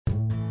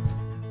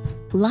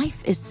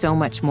Life is so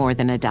much more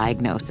than a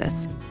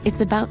diagnosis. It's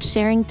about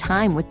sharing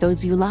time with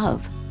those you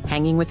love,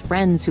 hanging with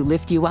friends who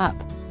lift you up,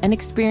 and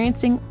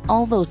experiencing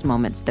all those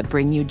moments that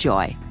bring you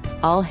joy.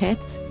 All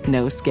hits,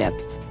 no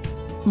skips.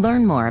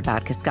 Learn more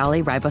about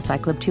Kisqali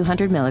Ribociclib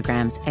 200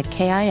 milligrams at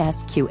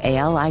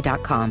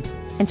KISQALI.com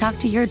and talk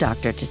to your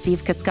doctor to see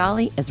if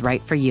Kisqali is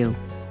right for you.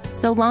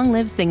 So long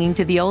live singing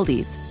to the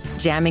oldies,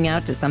 jamming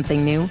out to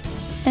something new,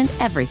 and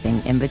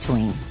everything in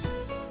between.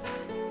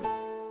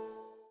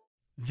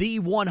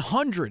 The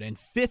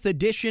 105th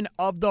edition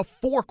of the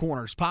Four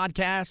Corners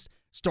podcast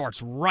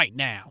starts right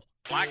now.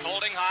 Black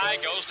holding high,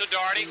 goes to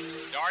Doherty.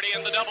 Doherty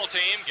in the double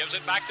team, gives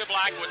it back to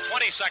Black with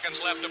 20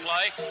 seconds left to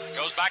play.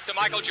 Goes back to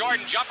Michael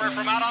Jordan, jumper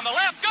from out on the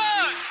left,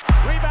 good!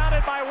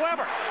 Rebounded by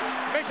Weber.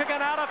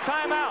 Michigan out of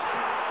timeout.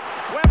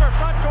 Weber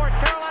front court,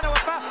 Carolina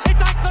with foul. He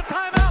takes the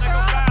timeout, they're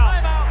out of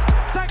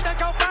timeout.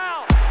 Technical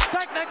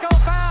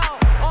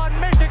foul on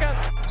Michigan.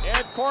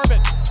 Ed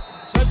Corbett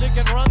says he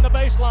can run the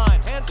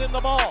baseline, hands in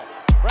the ball.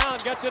 Brown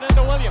gets it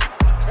into Williams.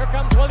 Here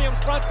comes Williams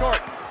front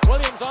court.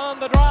 Williams on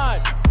the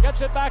drive.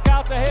 Gets it back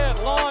out to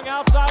hit. Long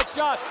outside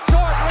shot.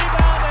 Short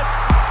rebounded.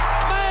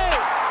 Made.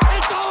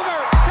 It's over.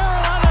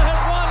 Carolina has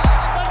won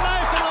the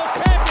national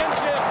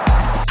championship.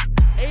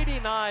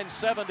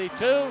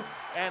 89-72.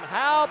 And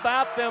how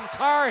about them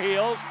Tar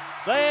Heels?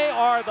 They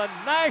are the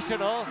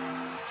national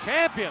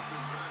champions.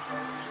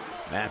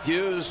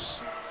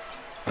 Matthews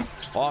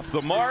off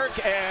the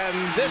mark.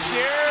 And this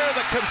year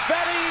the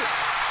confetti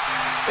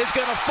is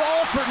going to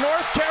fall for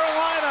North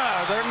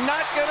Carolina. They're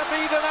not going to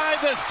be denied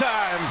this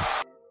time.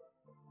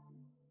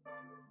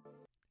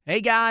 Hey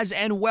guys,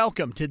 and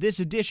welcome to this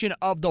edition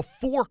of the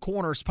Four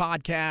Corners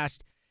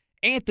podcast.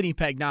 Anthony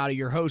Pagnotta,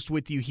 your host,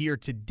 with you here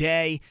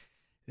today.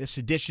 This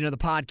edition of the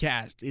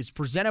podcast is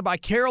presented by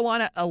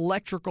Carolina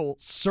Electrical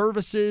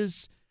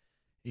Services.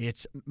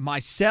 It's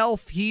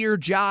myself here,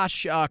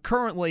 Josh,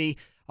 currently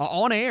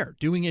on air,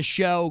 doing his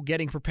show,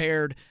 getting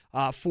prepared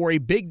for a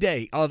big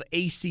day of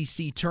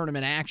ACC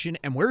tournament action.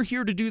 And we're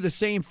here to do the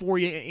same for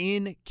you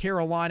in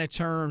Carolina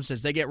terms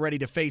as they get ready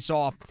to face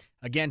off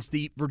against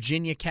the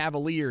Virginia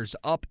Cavaliers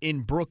up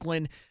in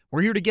Brooklyn.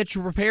 We're here to get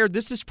you prepared.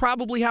 This is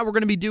probably how we're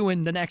going to be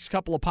doing the next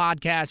couple of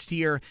podcasts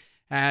here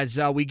as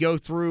we go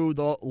through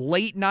the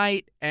late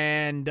night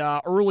and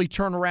early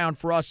turnaround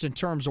for us in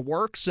terms of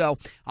work. So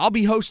I'll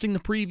be hosting the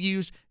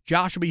previews.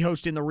 Josh will be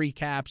hosting the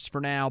recaps for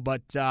now,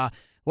 but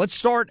let's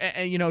start,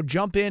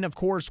 jump in, of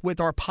course,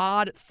 with our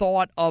pod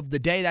thought of the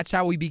day. That's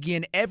how we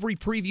begin every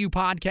preview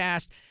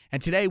podcast.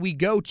 And today we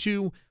go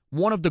to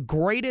one of the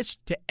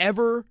greatest to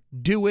ever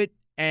do it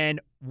and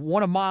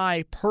one of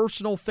my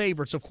personal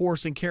favorites, of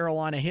course, in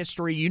Carolina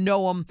history. You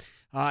know him.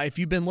 If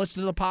you've been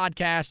listening to the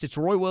podcast, it's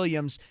Roy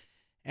Williams.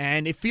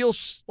 And it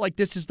feels like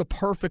this is the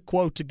perfect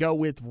quote to go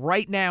with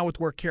right now with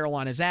where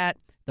Carolina's at.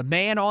 The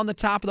man on the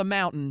top of the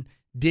mountain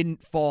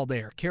didn't fall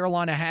there.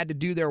 Carolina had to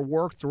do their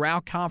work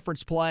throughout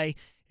conference play.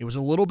 It was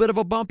a little bit of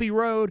a bumpy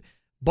road,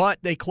 but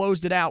they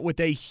closed it out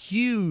with a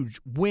huge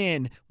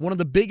win, one of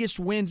the biggest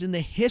wins in the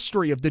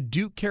history of the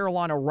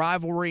Duke-Carolina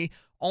rivalry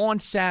on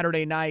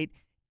Saturday night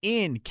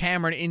in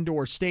Cameron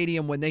Indoor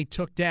Stadium when they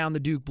took down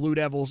the Duke Blue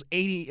Devils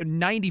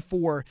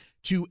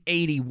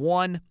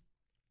 94-81.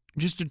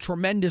 Just a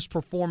tremendous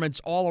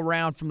performance all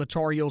around from the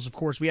Tar Heels. Of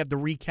course, we have the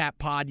recap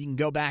pod. You can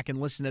go back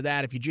and listen to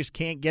that if you just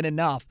can't get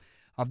enough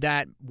of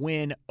that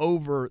win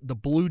over the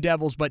Blue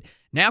Devils. But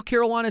now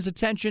Carolina's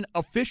attention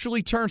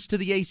officially turns to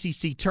the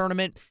ACC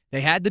tournament. They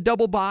had the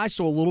double bye,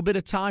 so a little bit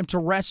of time to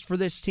rest for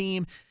this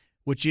team,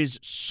 which is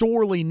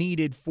sorely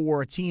needed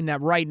for a team that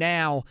right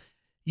now,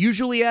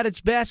 usually at its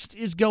best,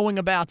 is going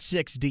about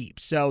six deep.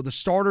 So the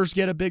starters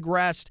get a big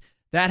rest.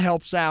 That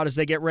helps out as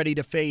they get ready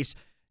to face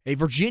a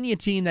Virginia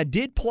team that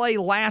did play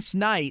last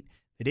night.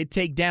 They did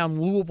take down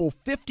Louisville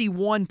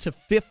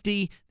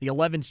 51-50, the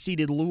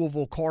 11-seeded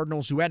Louisville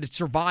Cardinals, who had to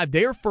survive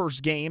their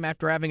first game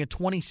after having a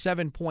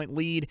 27-point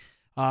lead,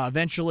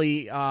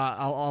 eventually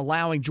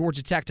allowing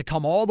Georgia Tech to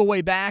come all the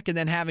way back and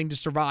then having to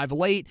survive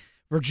late.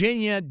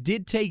 Virginia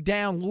did take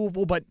down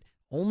Louisville, but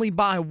only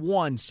by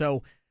one,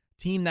 so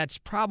team that's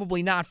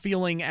probably not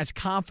feeling as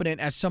confident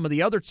as some of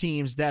the other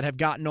teams that have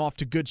gotten off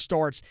to good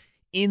starts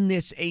in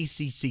this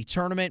ACC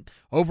tournament.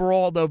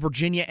 Overall, though,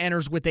 Virginia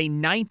enters with a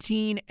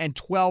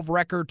 19-12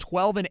 record,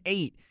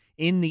 12-8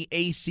 in the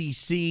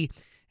ACC,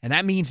 and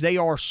that means they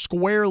are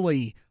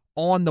squarely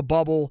on the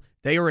bubble.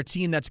 They are a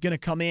team that's going to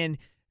come in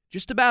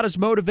just about as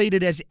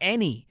motivated as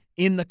any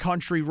in the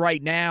country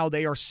right now.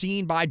 They are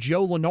seen by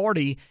Joe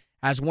Lunardi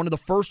as one of the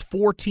first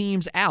four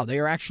teams out. They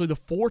are actually the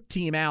fourth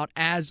team out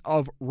as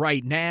of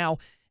right now.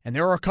 And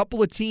there are a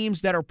couple of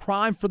teams that are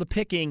primed for the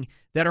picking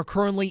that are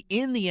currently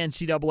in the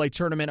NCAA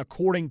tournament,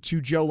 according to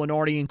Joe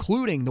Lunardi,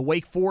 including the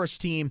Wake Forest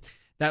team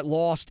that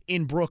lost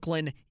in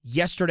Brooklyn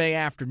yesterday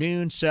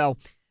afternoon. So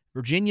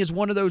Virginia's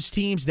one of those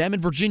teams, them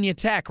and Virginia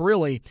Tech,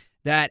 really,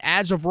 that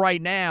as of right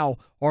now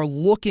are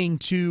looking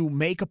to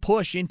make a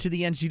push into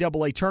the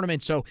NCAA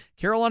tournament. So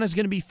Carolina's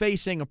going to be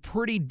facing a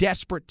pretty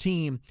desperate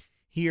team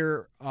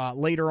here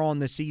later on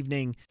this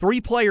evening.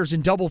 3 players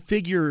in double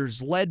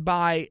figures, led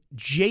by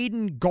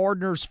Jaden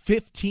Gardner's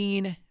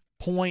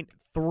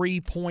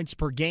 15.3 points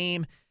per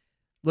game.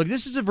 Look,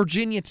 this is a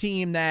Virginia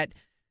team that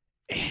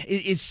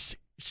is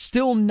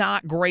still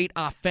not great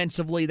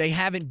offensively. They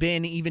haven't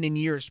been even in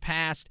years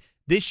past.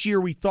 This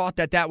year we thought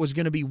that was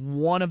going to be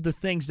one of the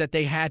things that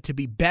they had to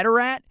be better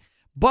at,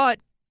 but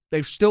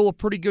they're still a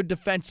pretty good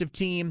defensive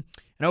team.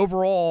 And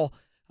overall,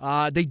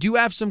 they do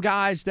have some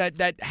guys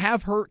that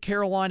have hurt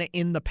Carolina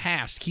in the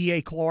past.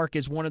 Kihei Clark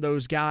is one of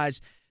those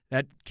guys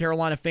that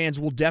Carolina fans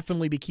will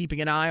definitely be keeping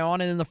an eye on.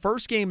 And in the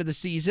first game of the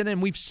season,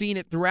 and we've seen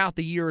it throughout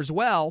the year as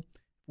well,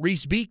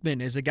 Reese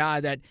Beekman is a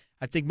guy that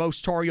I think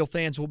most Tar Heel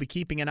fans will be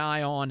keeping an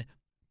eye on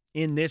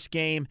in this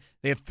game.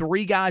 They have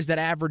 3 guys that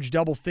average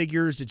double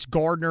figures. It's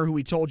Gardner, who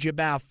we told you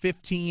about,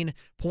 15.3,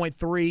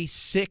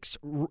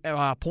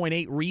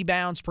 6.8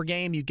 rebounds per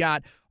game. You've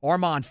got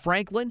Armand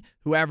Franklin,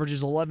 who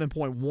averages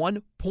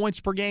 11.1 points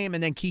per game,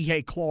 and then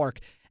Kihei Clark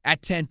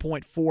at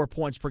 10.4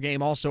 points per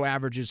game, also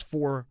averages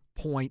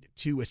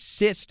 4.2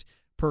 assists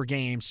per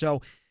game.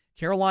 So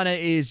Carolina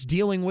is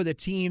dealing with a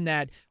team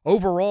that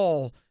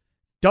overall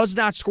does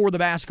not score the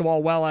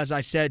basketball well, as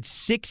I said,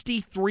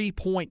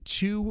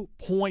 63.2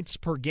 points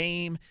per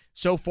game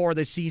so far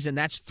this season.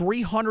 That's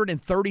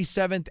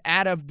 337th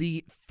out of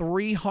the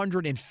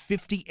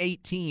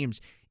 358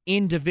 teams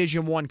in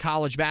Division I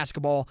college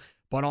basketball.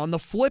 But on the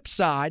flip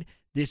side,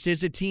 this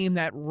is a team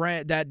that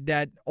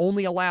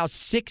only allows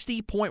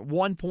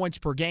 60.1 points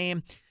per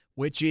game,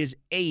 which is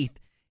 8th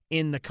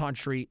in the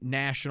country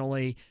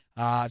nationally.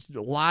 A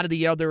lot of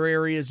the other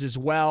areas as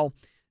well,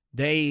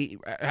 they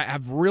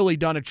have really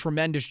done a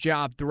tremendous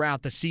job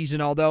throughout the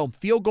season, although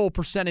field goal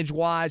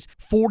percentage-wise,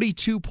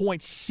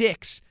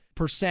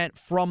 42.6%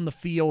 from the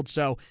field.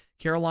 So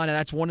Carolina,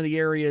 that's one of the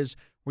areas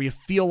where you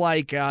feel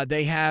like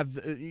they have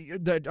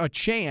a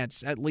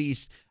chance, at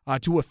least,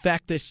 to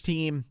affect this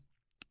team.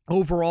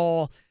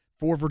 Overall,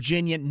 for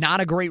Virginia,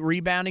 not a great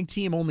rebounding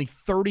team, only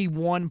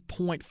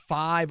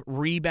 31.5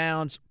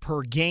 rebounds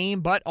per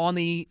game. But on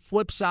the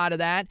flip side of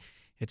that,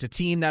 it's a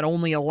team that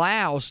only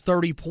allows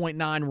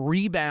 30.9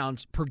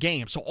 rebounds per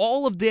game. So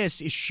all of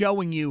this is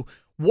showing you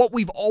what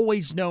we've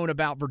always known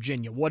about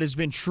Virginia, what has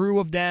been true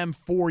of them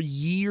for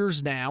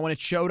years now, and it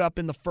showed up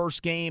in the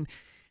first game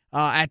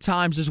at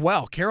times as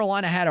well.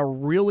 Carolina had a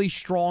really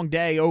strong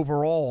day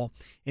overall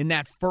in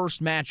that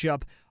first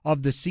matchup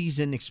of the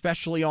season,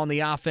 especially on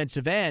the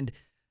offensive end,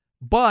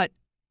 but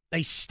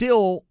they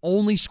still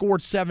only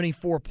scored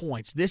 74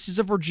 points. This is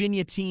a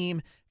Virginia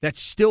team that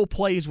still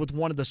plays with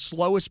one of the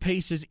slowest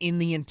paces in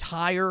the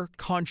entire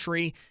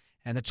country,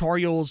 and the Tar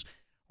Heels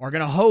are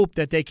going to hope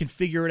that they can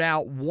figure it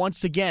out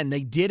once again.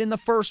 They did in the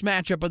first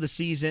matchup of the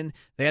season.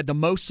 They had the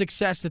most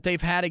success that they've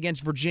had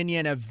against Virginia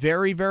in a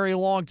very, very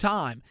long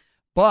time.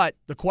 But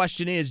the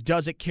question is,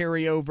 does it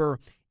carry over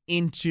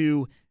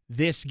into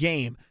this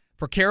game?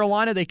 For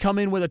Carolina, they come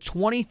in with a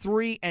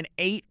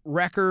 23-8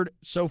 record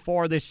so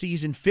far this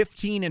season,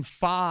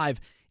 15-5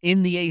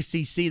 in the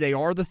ACC. They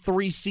are the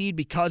 3 seed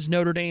because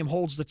Notre Dame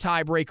holds the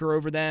tiebreaker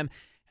over them.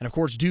 And, of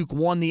course, Duke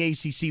won the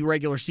ACC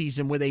regular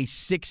season with a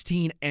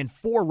 16-4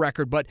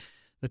 record. But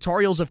the Tar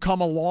Heels have come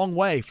a long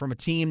way from a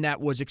team that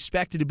was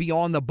expected to be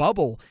on the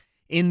bubble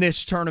in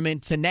this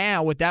tournament to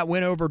now, with that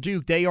win over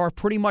Duke, they are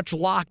pretty much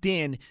locked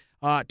in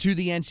to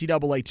the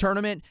NCAA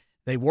tournament.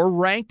 They were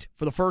ranked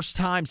for the first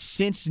time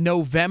since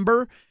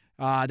November.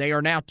 They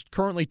are now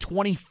currently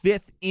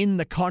 25th in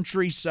the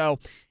country. So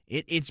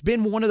it's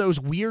been one of those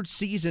weird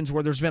seasons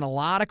where there's been a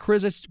lot of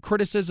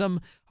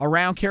criticism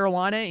around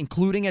Carolina,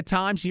 including at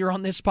times here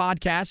on this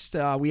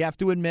podcast. We have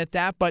to admit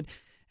that. But,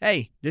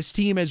 hey, this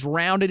team has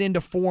rounded into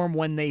form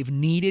when they've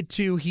needed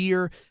to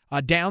here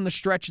down the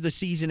stretch of the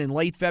season in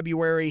late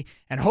February,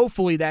 and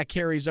hopefully that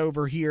carries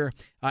over here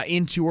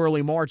into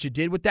early March. It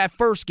did with that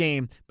first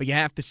game, but you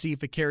have to see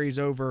if it carries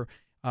over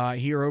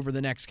here over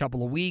the next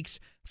couple of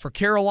weeks. For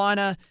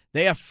Carolina,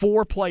 they have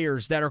 4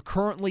 players that are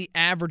currently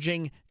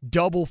averaging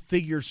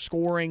double-figure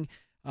scoring.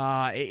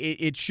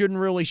 It shouldn't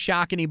really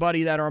shock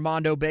anybody that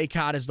Armando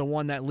Bacot is the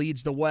one that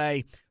leads the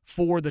way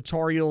for the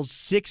Tar Heels.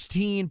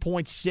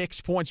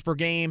 16.6 points per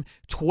game,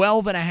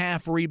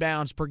 12.5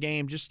 rebounds per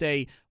game. Just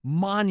a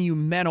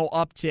monumental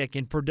uptick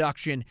in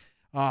production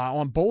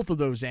on both of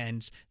those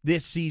ends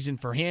this season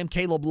for him.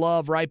 Caleb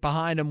Love right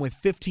behind him with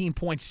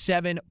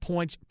 15.7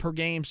 points per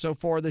game so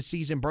far this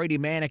season. Brady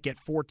Manick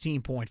at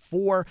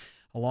 14.4,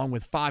 along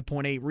with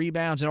 5.8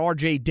 rebounds. And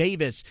R.J.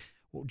 Davis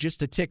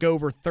just a tick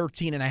over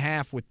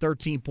 13.5 with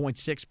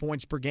 13.6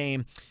 points per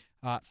game,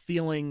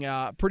 feeling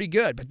pretty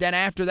good. But then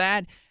after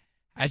that,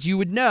 as you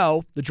would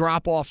know, the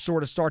drop-off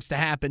sort of starts to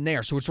happen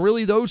there. So it's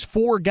really those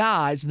 4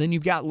 guys, and then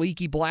you've got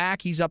Leaky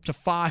Black. He's up to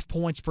 5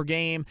 points per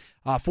game,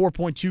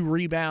 4.2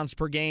 rebounds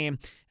per game.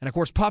 And, of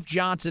course, Puff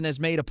Johnson has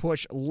made a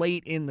push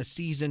late in the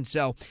season.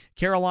 So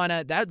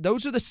Carolina,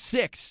 those are the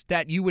 6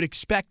 that you would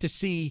expect to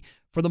see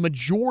for the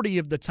majority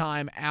of the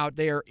time out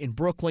there in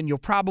Brooklyn. You'll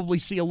probably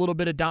see a little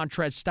bit of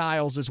Dontrez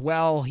Styles as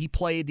well. He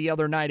played the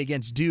other night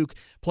against Duke,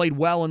 played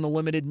well in the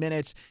limited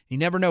minutes. You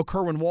never know,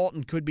 Kerwin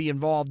Walton could be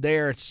involved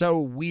there. It's so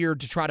weird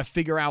to try to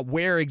figure out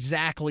where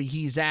exactly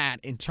he's at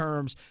in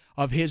terms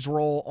of his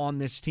role on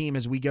this team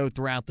as we go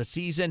throughout the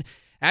season.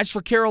 As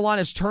for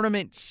Carolina's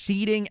tournament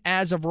seeding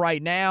as of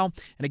right now,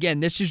 and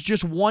again, this is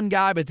just one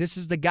guy, but this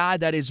is the guy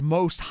that is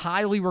most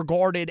highly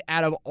regarded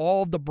out of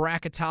all of the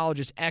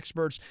bracketologist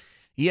experts.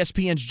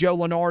 ESPN's Joe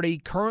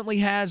Lunardi currently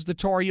has the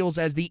Tar Heels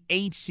as the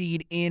 8th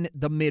seed in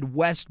the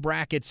Midwest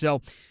bracket.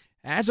 So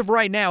as of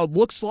right now, it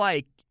looks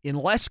like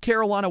unless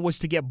Carolina was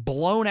to get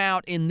blown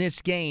out in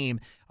this game,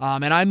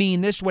 and I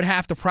mean this would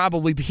have to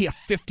probably be a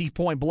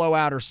 50-point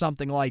blowout or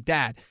something like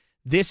that,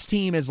 this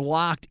team is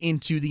locked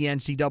into the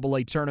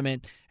NCAA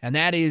tournament, and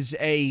that is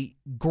a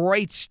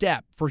great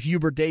step for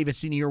Hubert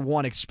Davis in year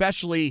one,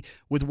 especially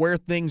with where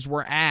things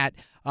were at,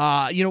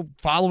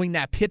 following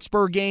that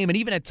Pittsburgh game, and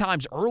even at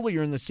times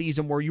earlier in the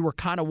season where you were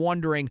kind of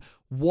wondering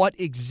what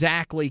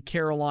exactly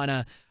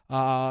Carolina,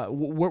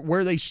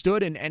 where they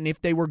stood and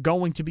if they were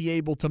going to be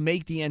able to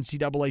make the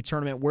NCAA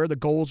tournament, where the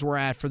goals were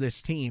at for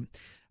this team.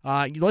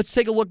 Let's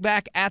take a look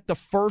back at the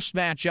first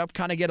matchup,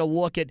 kind of get a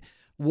look at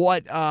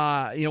what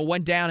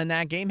went down in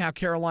that game, how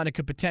Carolina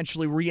could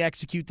potentially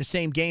re-execute the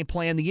same game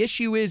plan. The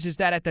issue is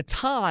that at the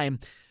time,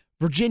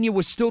 Virginia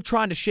was still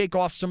trying to shake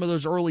off some of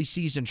those early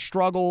season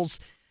struggles.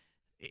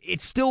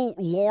 It's still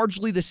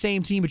largely the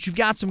same team, but you've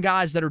got some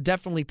guys that are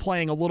definitely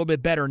playing a little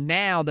bit better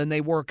now than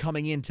they were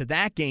coming into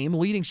that game.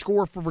 Leading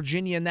scorer for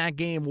Virginia in that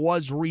game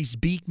was Reese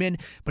Beekman,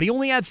 but he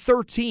only had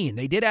 13.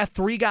 They did have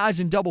 3 guys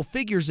in double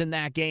figures in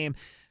that game,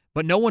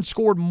 but no one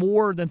scored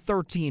more than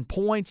 13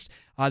 points.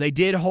 They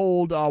did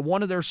hold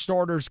one of their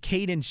starters,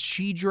 Caden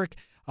Shedrick,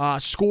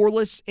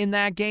 scoreless in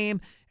that game.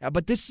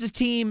 But this is a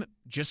team,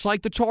 just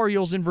like the Tar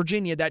Heels in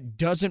Virginia, that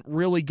doesn't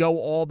really go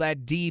all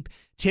that deep.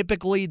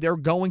 Typically, they're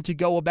going to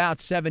go about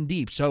 7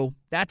 deep. So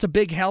that's a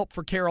big help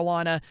for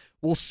Carolina.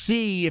 We'll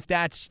see if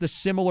that's the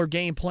similar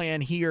game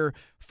plan here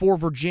for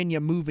Virginia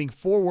moving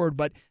forward.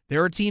 But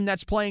they're a team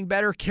that's playing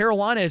better.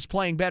 Carolina is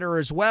playing better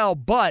as well,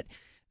 but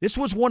this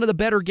was one of the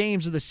better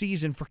games of the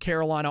season for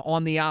Carolina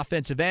on the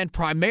offensive end,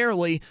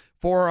 primarily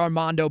for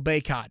Armando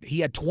Bacot.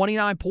 He had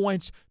 29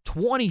 points,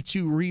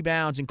 22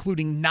 rebounds,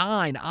 including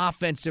 9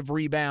 offensive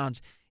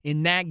rebounds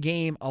in that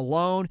game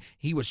alone.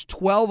 He was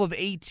 12 of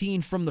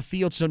 18 from the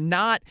field, so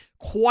not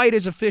quite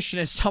as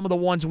efficient as some of the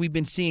ones we've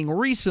been seeing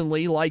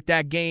recently, like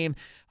that game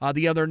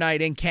the other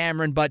night in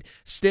Cameron, but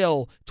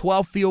still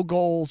 12 field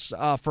goals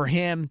for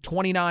him,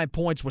 29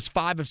 points, was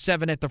 5 of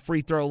 7 at the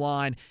free throw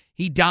line.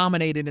 He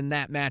dominated in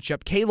that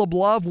matchup. Caleb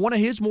Love, one of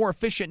his more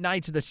efficient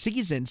nights of the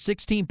season,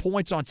 16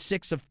 points on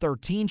 6 of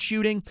 13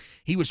 shooting.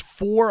 He was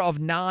 4 of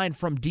 9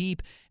 from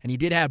deep, and he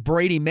did have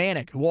Brady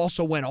Manick, who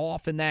also went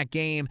off in that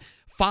game.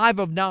 5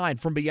 of 9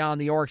 from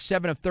beyond the arc,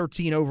 7 of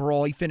 13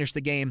 overall. He finished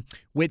the game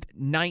with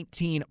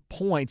 19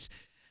 points.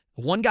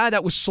 One guy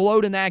that was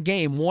slowed in that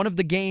game, one of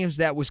the games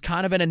that was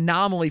kind of an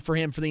anomaly for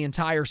him for the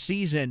entire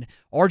season,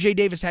 R.J.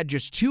 Davis had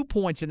just 2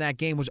 points in that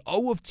game, was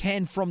 0 of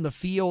 10 from the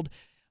field.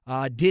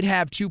 Did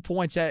have 2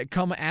 points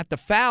come at the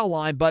foul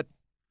line, but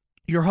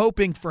you're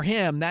hoping for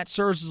him that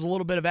serves as a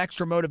little bit of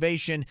extra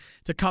motivation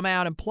to come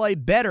out and play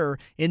better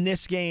in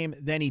this game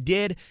than he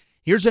did.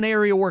 Here's an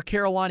area where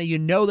Carolina,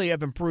 they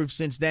have improved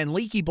since then.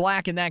 Leaky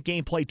Black in that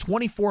game played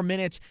 24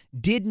 minutes,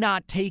 did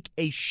not take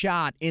a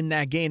shot in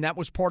that game. That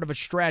was part of a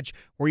stretch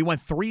where he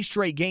went 3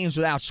 straight games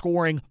without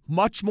scoring.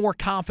 Much more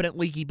confident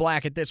Leaky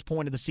Black at this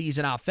point of the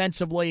season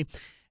offensively,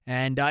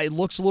 and it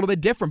looks a little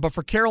bit different. But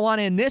for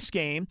Carolina in this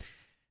game,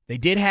 they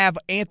did have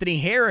Anthony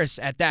Harris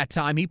at that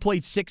time. He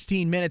played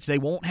 16 minutes. They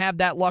won't have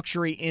that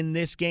luxury in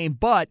this game,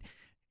 but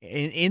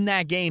in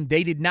that game,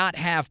 they did not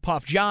have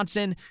Puff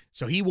Johnson,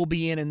 so he will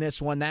be in this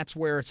one. That's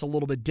where it's a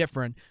little bit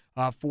different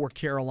for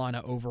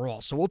Carolina overall.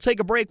 So we'll take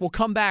a break. We'll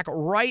come back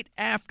right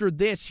after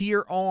this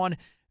here on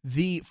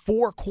the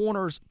Four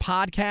Corners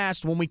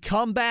podcast. When we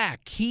come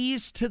back,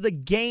 keys to the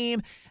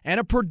game and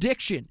a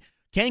prediction.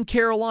 Can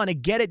Carolina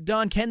get it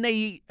done? Can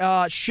they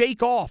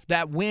shake off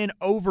that win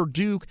over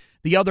Duke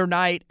the other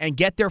night and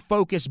get their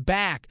focus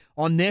back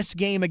on this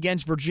game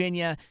against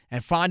Virginia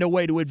and find a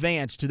way to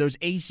advance to those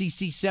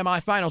ACC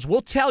semifinals?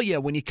 We'll tell you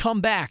when you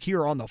come back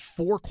here on the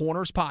Four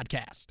Corners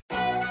podcast.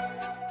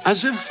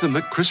 As if the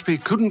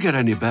McCrispy couldn't get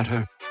any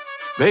better,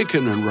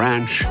 Bacon and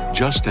Ranch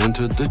just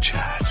entered the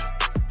chat.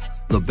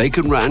 The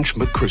Bacon Ranch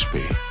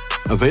McCrispy,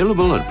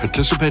 available at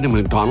participating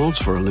McDonald's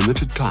for a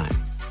limited time.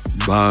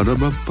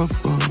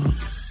 Ba-da-ba-ba-ba.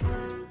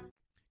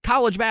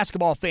 College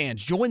basketball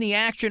fans, join the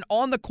action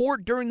on the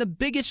court during the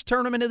biggest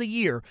tournament of the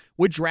year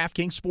with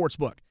DraftKings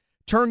Sportsbook.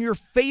 Turn your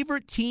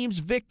favorite team's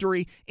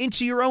victory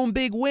into your own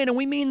big win, and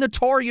we mean the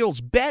Tar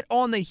Heels. Bet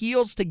on the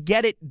heels to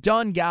get it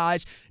done,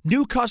 guys.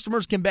 New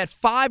customers can bet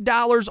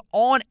 $5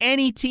 on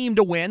any team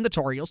to win, the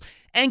Tar Heels,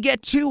 and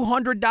get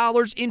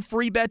 $200 in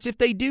free bets if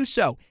they do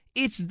so.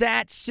 It's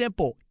that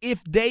simple. If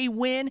they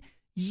win,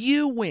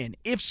 you win.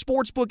 If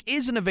Sportsbook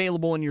isn't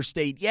available in your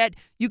state yet,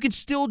 you can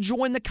still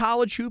join the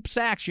college hoops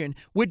action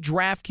with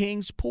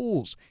DraftKings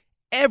Pools.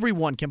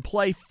 Everyone can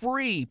play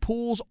free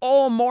pools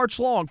all March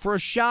long for a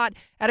shot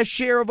at a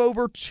share of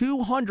over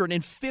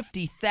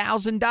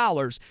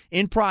 $250,000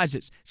 in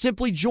prizes.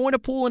 Simply join a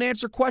pool and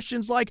answer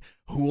questions like,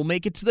 who will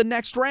make it to the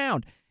next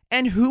round?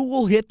 And who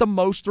will hit the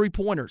most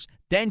three-pointers?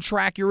 Then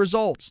track your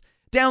results.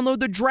 Download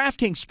the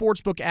DraftKings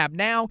Sportsbook app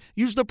now.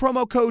 Use the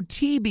promo code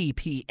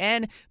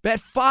TBPN.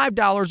 Bet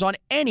 $5 on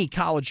any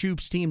college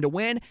hoops team to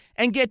win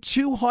and get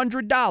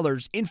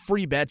 $200 in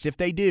free bets if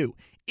they do.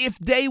 If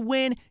they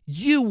win,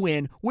 you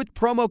win with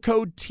promo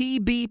code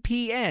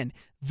TBPN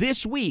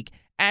this week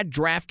at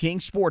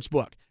DraftKings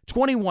Sportsbook.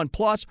 21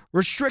 plus,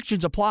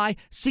 restrictions apply.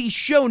 See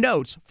show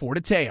notes for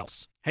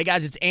details. Hey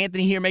guys, it's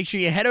Anthony here. Make sure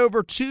you head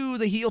over to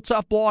the Heel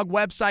Tough blog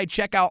website.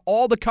 Check out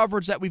all the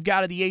coverage that we've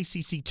got of the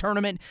ACC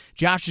tournament.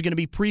 Josh is going to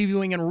be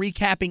previewing and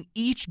recapping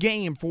each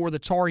game for the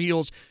Tar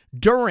Heels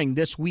during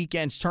this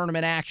weekend's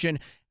tournament action,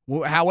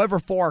 however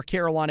far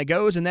Carolina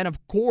goes. And then,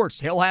 of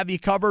course, he'll have you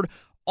covered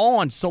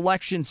on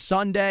Selection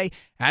Sunday.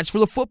 As for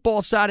the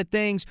football side of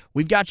things,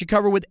 we've got you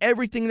covered with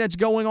everything that's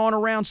going on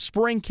around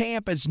spring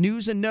camp as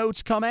news and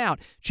notes come out.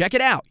 Check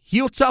it out,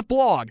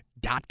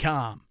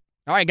 HeelToughBlog.com.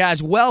 All right,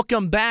 guys,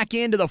 welcome back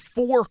into the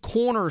Four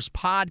Corners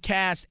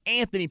podcast.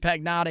 Anthony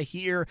Pagnotta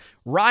here,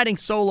 riding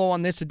solo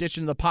on this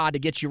edition of the pod to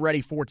get you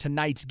ready for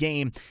tonight's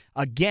game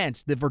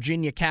against the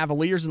Virginia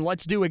Cavaliers. And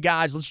let's do it,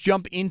 guys. Let's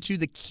jump into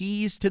the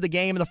keys to the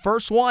game. And the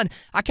first one,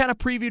 I kind of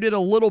previewed it a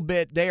little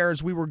bit there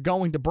as we were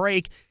going to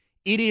break.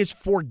 It is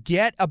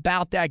forget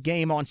about that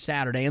game on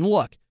Saturday. And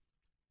look,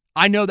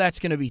 I know that's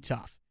going to be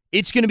tough.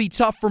 It's going to be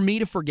tough for me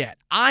to forget.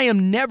 I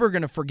am never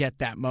going to forget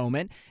that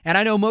moment, and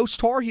I know most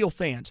Tar Heel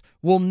fans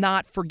will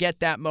not forget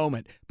that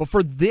moment. But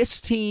for this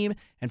team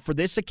and for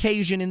this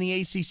occasion in the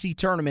ACC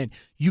tournament,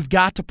 you've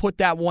got to put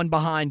that one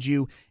behind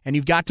you, and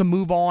you've got to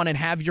move on and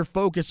have your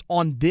focus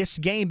on this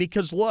game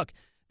because, look,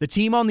 the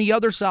team on the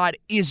other side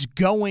is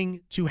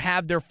going to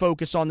have their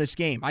focus on this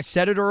game. I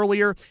said it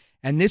earlier,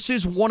 and this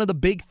is one of the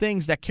big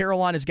things that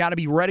Carolina's got to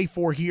be ready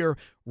for here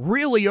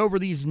really over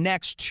these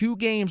next two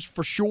games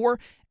for sure.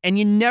 And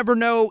you never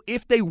know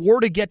if they were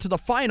to get to the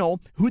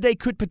final, who they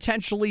could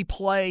potentially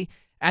play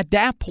at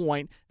that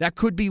point that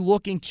could be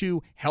looking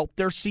to help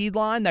their seed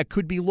line, that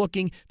could be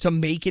looking to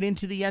make it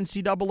into the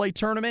NCAA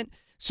tournament.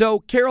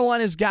 So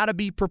Carolina's got to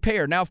be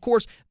prepared. Now, of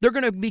course, they're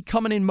going to be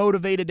coming in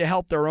motivated to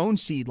help their own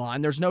seed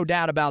line. There's no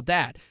doubt about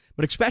that.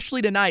 But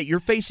especially tonight, you're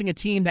facing a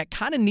team that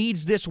kind of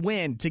needs this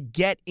win to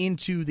get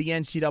into the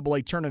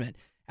NCAA tournament.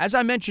 As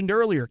I mentioned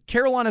earlier,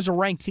 Carolina's a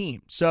ranked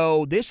team.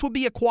 So this would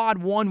be a quad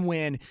one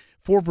win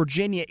for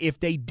Virginia if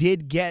they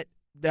did get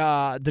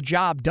the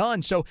job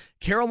done. So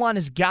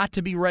Carolina's got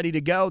to be ready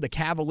to go. The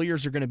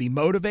Cavaliers are going to be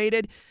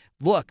motivated.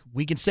 Look,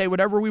 we can say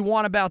whatever we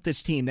want about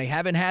this team. They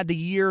haven't had the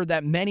year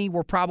that many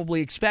were probably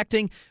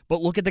expecting,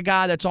 but look at the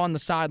guy that's on the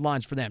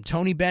sidelines for them.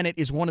 Tony Bennett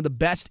is one of the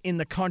best in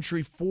the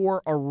country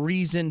for a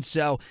reason.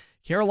 So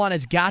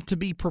Carolina's got to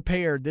be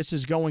prepared. This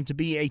is going to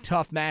be a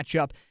tough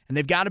matchup, and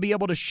they've got to be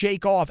able to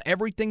shake off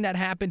everything that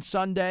happened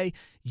Sunday.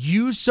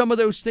 Use some of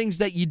those things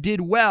that you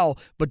did well,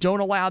 but don't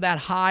allow that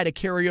high to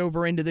carry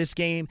over into this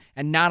game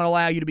and not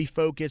allow you to be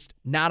focused,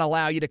 not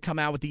allow you to come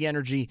out with the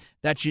energy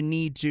that you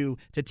need to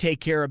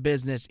take care of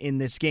business in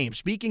this game.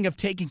 Speaking of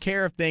taking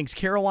care of things,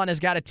 Carolina's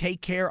got to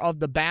take care of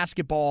the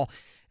basketball.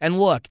 And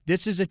look,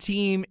 this is a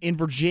team in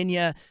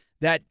Virginia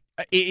that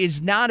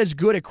is not as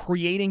good at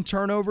creating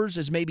turnovers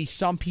as maybe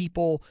some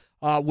people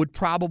would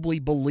probably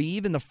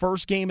believe. In the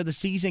first game of the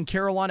season,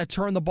 Carolina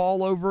turned the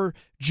ball over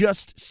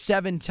just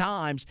 7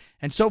 times.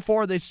 And so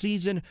far this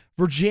season,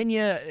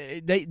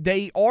 Virginia,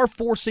 they are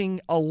forcing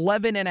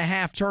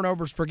 11.5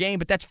 turnovers per game,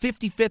 but that's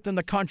 55th in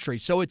the country.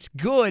 So it's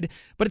good,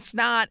 but it's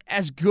not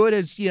as good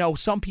as,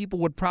 some people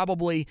would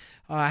probably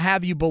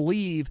have you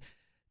believe.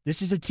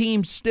 This is a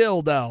team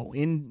still, though,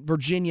 in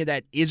Virginia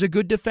that is a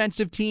good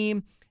defensive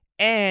team.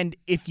 And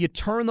if you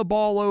turn the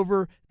ball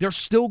over, they're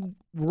still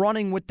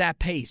running with that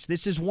pace.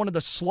 This is one of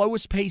the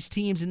slowest paced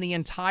teams in the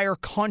entire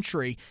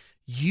country.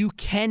 You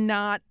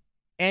cannot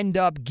end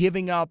up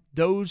giving up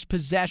those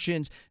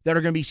possessions that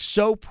are going to be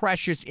so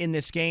precious in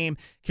this game.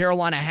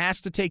 Carolina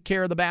has to take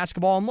care of the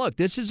basketball. And look,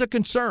 this is a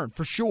concern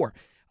for sure.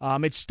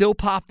 It's still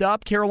popped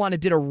up. Carolina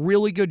did a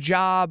really good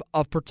job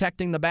of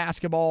protecting the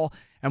basketball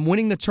and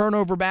winning the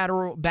turnover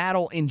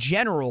battle in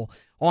general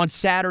on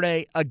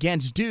Saturday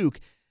against Duke.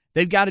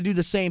 They've got to do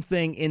the same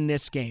thing in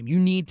this game. You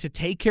need to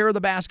take care of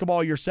the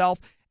basketball yourself.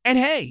 And,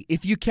 hey,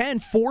 if you can,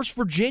 force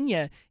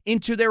Virginia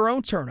into their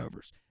own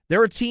turnovers.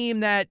 They're a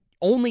team that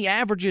only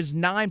averages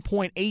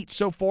 9.8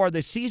 so far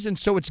this season,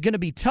 so it's going to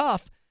be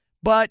tough.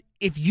 But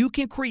if you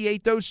can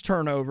create those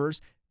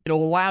turnovers,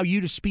 it'll allow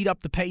you to speed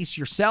up the pace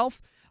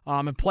yourself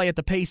and play at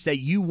the pace that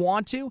you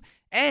want to.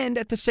 And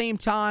at the same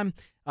time,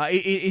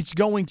 it's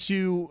going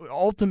to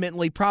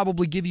ultimately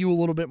probably give you a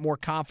little bit more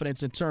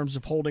confidence in terms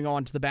of holding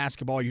on to the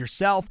basketball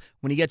yourself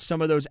when you get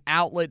some of those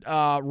outlet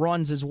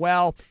runs as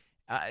well.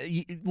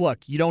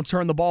 Look, you don't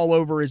turn the ball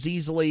over as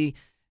easily.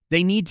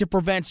 They need to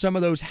prevent some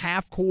of those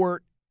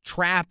half-court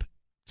trap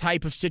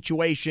type of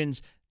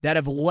situations that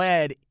have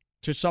led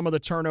to some of the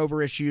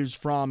turnover issues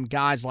from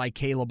guys like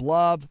Caleb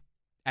Love,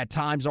 at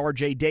times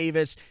R.J.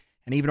 Davis,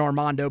 and even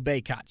Armando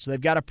Bacot. So they've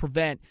got to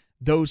prevent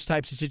those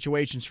types of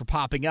situations from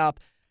popping up.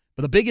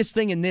 But the biggest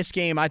thing in this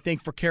game, I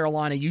think, for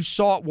Carolina, you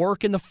saw it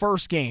work in the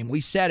first game. We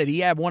said it.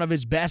 He had one of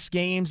his best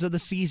games of the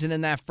season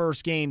in that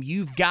first game.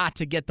 You've got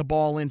to get the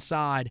ball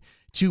inside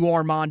to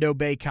Armando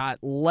Bacot.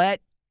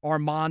 Let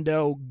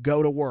Armando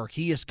go to work.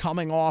 He is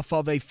coming off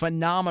of a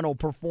phenomenal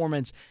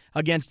performance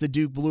against the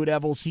Duke Blue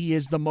Devils. He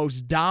is the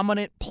most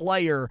dominant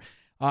player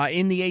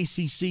in the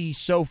ACC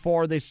so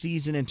far this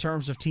season in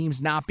terms of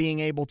teams not being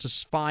able to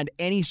find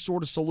any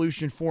sort of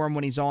solution for him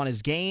when he's on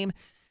his game.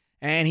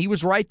 And he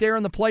was right there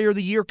in the Player of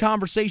the Year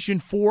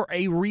conversation for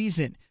a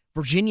reason.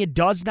 Virginia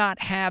does not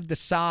have the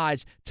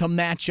size to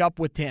match up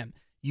with him.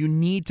 You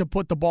need to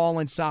put the ball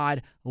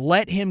inside,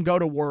 let him go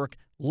to work,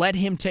 let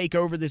him take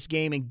over this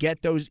game and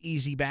get those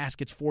easy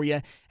baskets for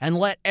you, and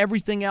let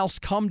everything else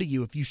come to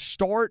you. If you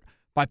start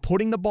by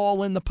putting the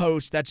ball in the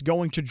post, that's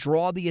going to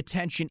draw the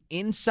attention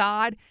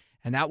inside,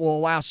 and that will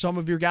allow some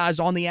of your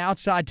guys on the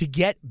outside to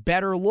get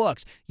better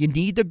looks. You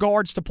need the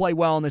guards to play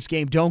well in this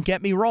game, don't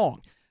get me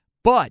wrong.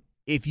 But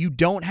if you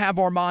don't have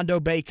Armando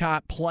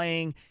Bacot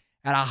playing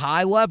at a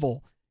high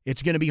level,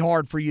 it's going to be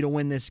hard for you to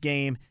win this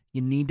game.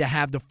 You need to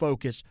have the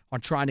focus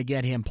on trying to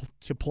get him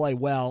to play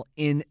well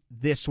in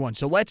this one.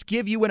 So let's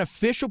give you an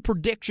official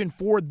prediction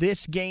for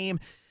this game.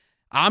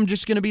 I'm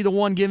just going to be the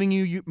one giving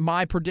you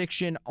my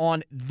prediction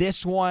on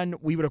this one.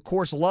 We would, of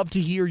course, love to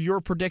hear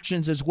your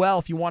predictions as well.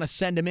 If you want to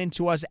send them in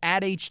to us,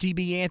 at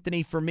HTB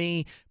Anthony for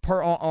me,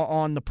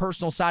 on the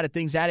personal side of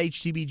things, at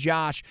HTB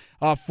Josh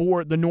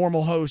for the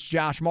normal host,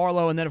 Josh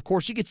Marlowe. And then, of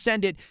course, you could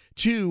send it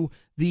to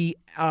the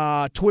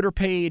Twitter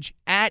page,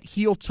 at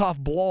Heel Tough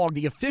Blog,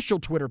 the official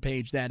Twitter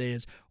page, that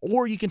is.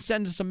 Or you can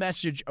send us a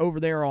message over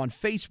there on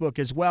Facebook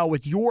as well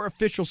with your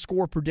official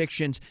score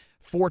predictions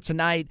for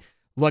tonight.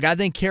 Look, I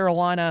think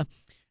Carolina,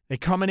 they're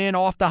coming in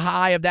off the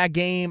high of that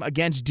game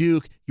against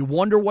Duke. You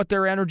wonder what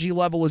their energy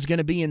level is going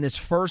to be in this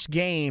first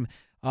game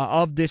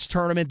of this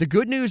tournament. The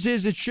good news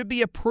is it should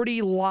be a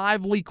pretty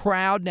lively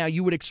crowd. Now,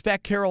 you would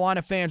expect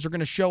Carolina fans are going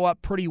to show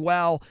up pretty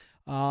well.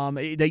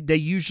 They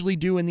usually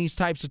do in these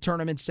types of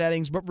tournament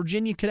settings, but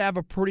Virginia could have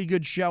a pretty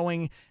good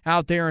showing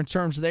out there in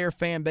terms of their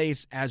fan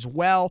base as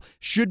well.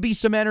 Should be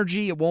some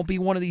energy. It won't be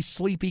one of these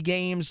sleepy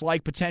games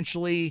like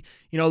potentially,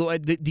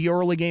 the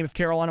early game if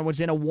Carolina was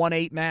in a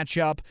 1-8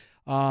 matchup.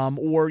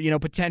 Or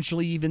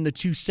potentially even the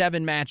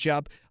 2-7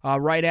 matchup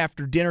right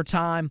after dinner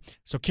time.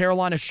 So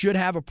Carolina should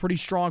have a pretty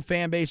strong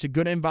fan base, a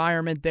good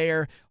environment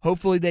there.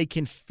 Hopefully they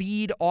can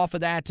feed off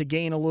of that to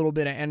gain a little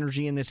bit of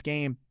energy in this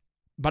game.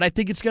 But I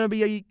think it's going to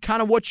be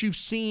kind of what you've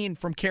seen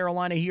from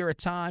Carolina here at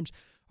times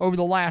over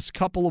the last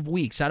couple of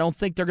weeks. I don't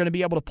think they're going to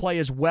be able to play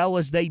as well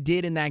as they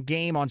did in that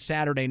game on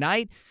Saturday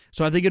night.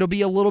 So I think it'll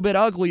be a little bit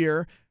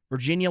uglier.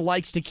 Virginia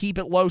likes to keep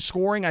it low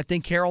scoring. I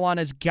think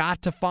Carolina's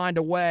got to find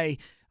a way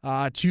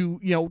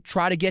to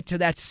try to get to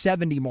that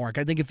 70 mark.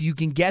 I think if you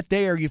can get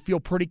there, you feel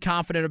pretty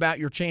confident about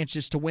your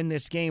chances to win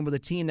this game with a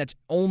team that's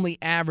only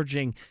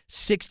averaging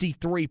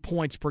 63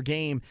 points per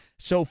game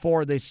so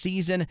far this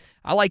season.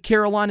 I like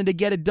Carolina to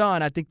get it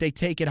done. I think they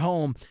take it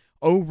home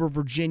over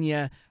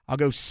Virginia. I'll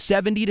go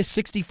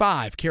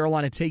 70-65.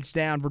 Carolina takes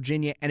down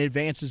Virginia and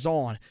advances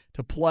on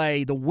to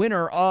play the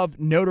winner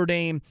of Notre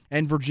Dame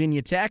and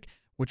Virginia Tech,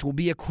 which will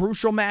be a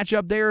crucial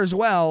matchup there as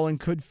well and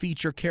could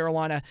feature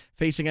Carolina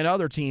facing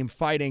another team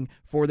fighting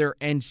for their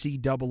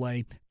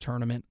NCAA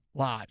tournament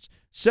lives.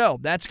 So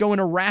that's going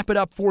to wrap it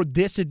up for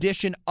this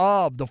edition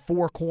of the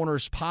Four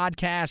Corners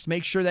podcast.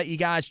 Make sure that you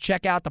guys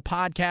check out the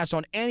podcast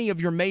on any of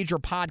your major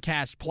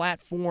podcast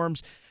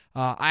platforms.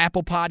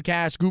 Apple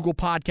Podcasts, Google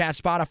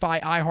Podcasts,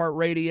 Spotify,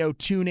 iHeartRadio,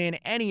 TuneIn,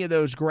 any of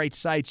those great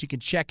sites. You can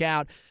check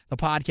out the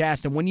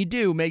podcast. And when you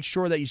do, make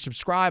sure that you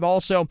subscribe.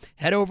 Also,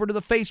 head over to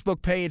the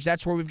Facebook page.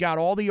 That's where we've got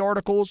all the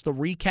articles, the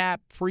recap,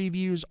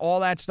 previews, all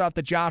that stuff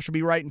that Josh will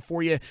be writing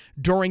for you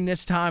during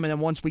this time. And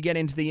then once we get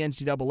into the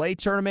NCAA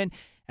tournament,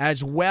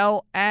 as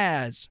well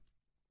as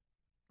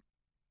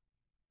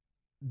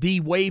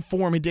the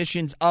waveform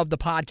editions of the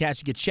podcast,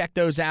 you can check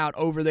those out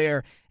over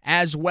there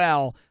as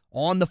well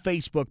on the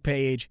Facebook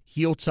page,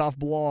 Heel Tough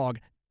Blog.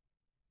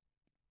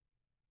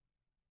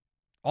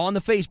 On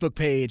the Facebook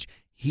page,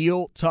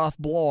 Heel Tough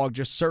Blog.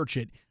 Just search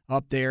it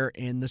up there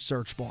in the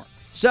search bar.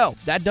 So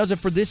that does it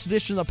for this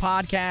edition of the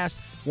podcast.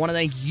 Want to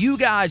thank you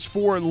guys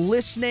for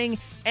listening.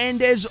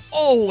 And as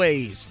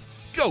always,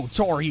 go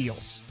Tar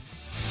Heels.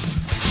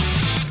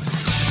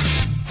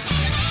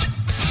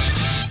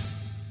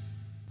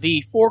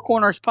 The Four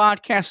Corners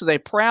Podcast is a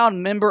proud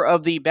member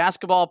of the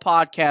Basketball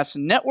Podcast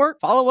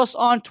Network. Follow us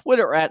on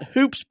Twitter at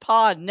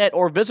HoopsPodNet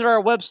or visit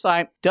our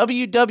website,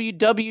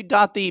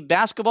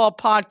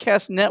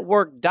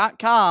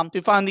 www.thebasketballpodcastnetwork.com,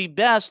 to find the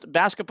best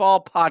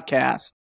basketball podcasts.